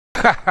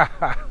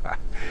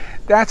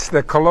That's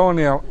the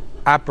colonial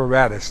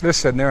apparatus.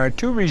 Listen, there are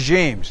two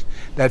regimes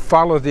that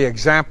follow the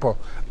example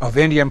of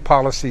Indian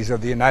policies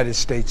of the United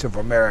States of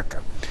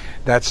America.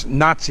 That's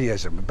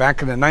Nazism.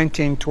 Back in the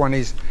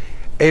 1920s,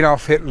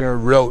 Adolf Hitler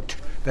wrote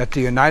that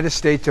the United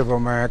States of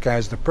America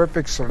has the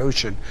perfect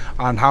solution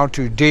on how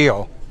to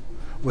deal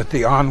with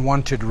the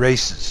unwanted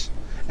races,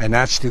 and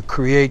that's to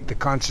create the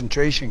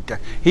concentration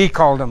camps. He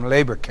called them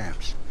labor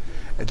camps.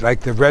 It's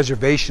like the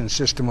reservation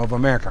system of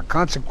America.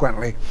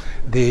 Consequently,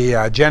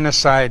 the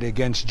genocide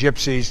against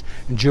gypsies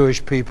and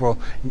Jewish people,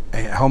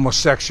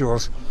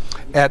 homosexuals,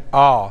 et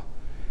al.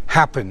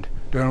 Happened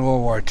during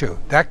World War II.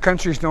 That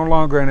country is no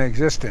longer in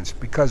existence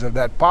because of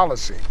that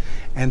policy.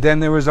 And then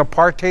there was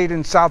apartheid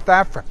in South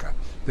Africa.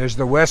 There's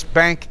the West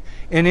Bank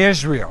in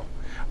Israel.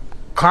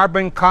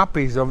 Carbon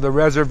copies of the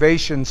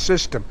reservation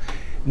system.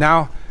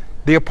 Now,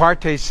 the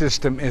apartheid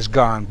system is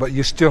gone, but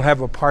you still have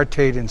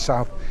apartheid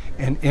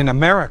in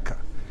America.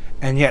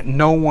 And yet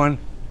no one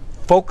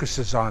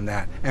focuses on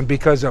that. And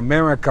because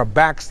America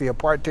backs the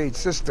apartheid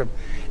system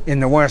in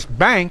the West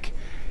Bank,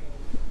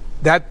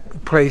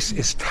 that place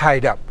is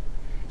tied up.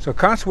 So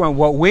consequently,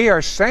 what we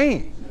are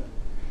saying,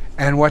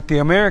 and what the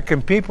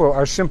American people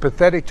are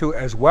sympathetic to,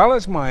 as well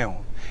as my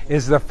own,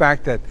 is the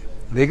fact that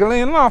legally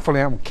and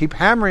lawfully, I'm going to keep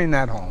hammering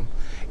that home,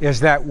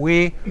 is that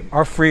we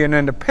are free and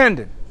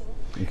independent.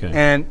 Okay.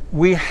 And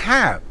we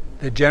have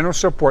the general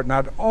support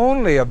not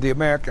only of the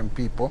American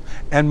people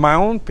and my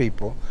own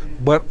people,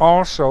 but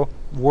also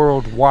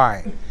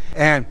worldwide.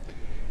 And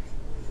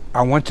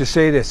I want to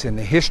say this, in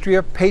the history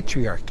of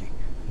patriarchy,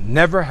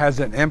 never has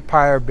an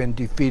empire been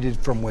defeated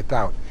from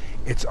without.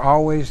 It's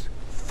always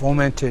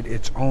fomented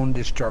its own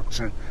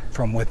destruction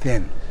from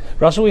within.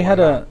 Russell, we had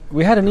an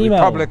email.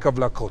 Republic of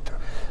Lakota.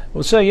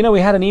 Well, sir, you know, we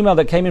had an email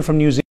that came in from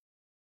New Zealand.